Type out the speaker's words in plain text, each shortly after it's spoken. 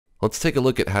Let's take a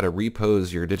look at how to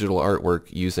repose your digital artwork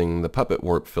using the Puppet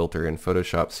Warp filter in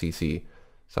Photoshop CC.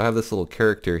 So I have this little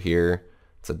character here.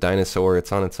 It's a dinosaur.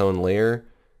 It's on its own layer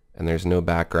and there's no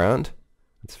background.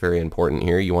 It's very important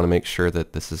here. You want to make sure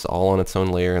that this is all on its own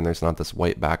layer and there's not this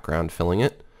white background filling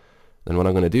it. Then what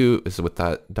I'm going to do is with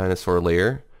that dinosaur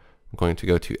layer, I'm going to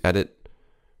go to Edit,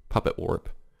 Puppet Warp.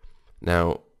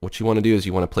 Now what you want to do is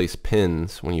you want to place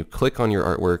pins. When you click on your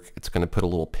artwork, it's going to put a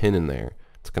little pin in there.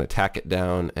 It's going to tack it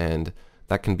down, and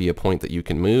that can be a point that you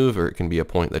can move, or it can be a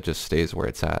point that just stays where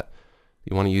it's at.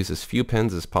 You want to use as few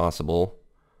pins as possible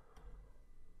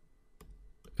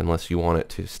unless you want it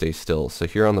to stay still. So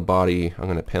here on the body, I'm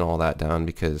going to pin all that down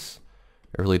because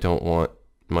I really don't want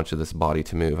much of this body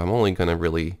to move. I'm only going to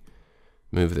really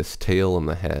move this tail and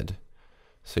the head.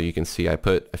 So you can see I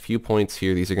put a few points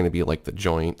here. These are going to be like the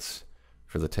joints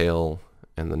for the tail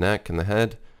and the neck and the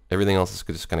head. Everything else is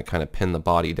just going to kind of pin the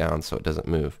body down so it doesn't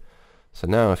move. So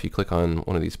now if you click on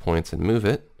one of these points and move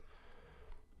it,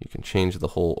 you can change the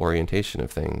whole orientation of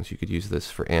things. You could use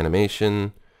this for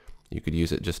animation. You could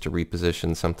use it just to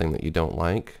reposition something that you don't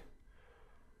like.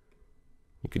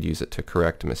 You could use it to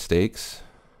correct mistakes.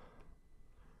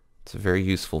 It's a very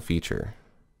useful feature.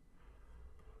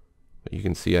 But you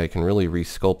can see I can really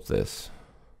resculpt this.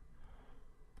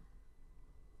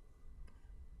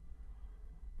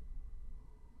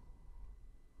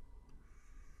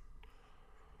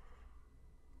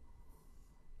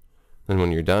 Then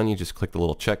when you're done, you just click the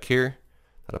little check here.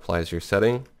 That applies your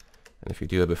setting. And if you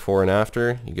do a before and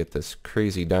after, you get this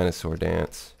crazy dinosaur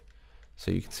dance. So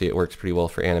you can see it works pretty well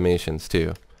for animations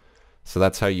too. So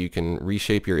that's how you can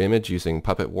reshape your image using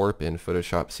Puppet Warp in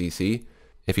Photoshop CC.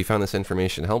 If you found this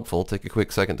information helpful, take a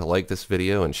quick second to like this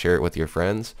video and share it with your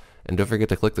friends. And don't forget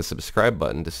to click the subscribe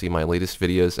button to see my latest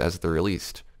videos as they're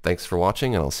released. Thanks for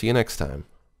watching, and I'll see you next time.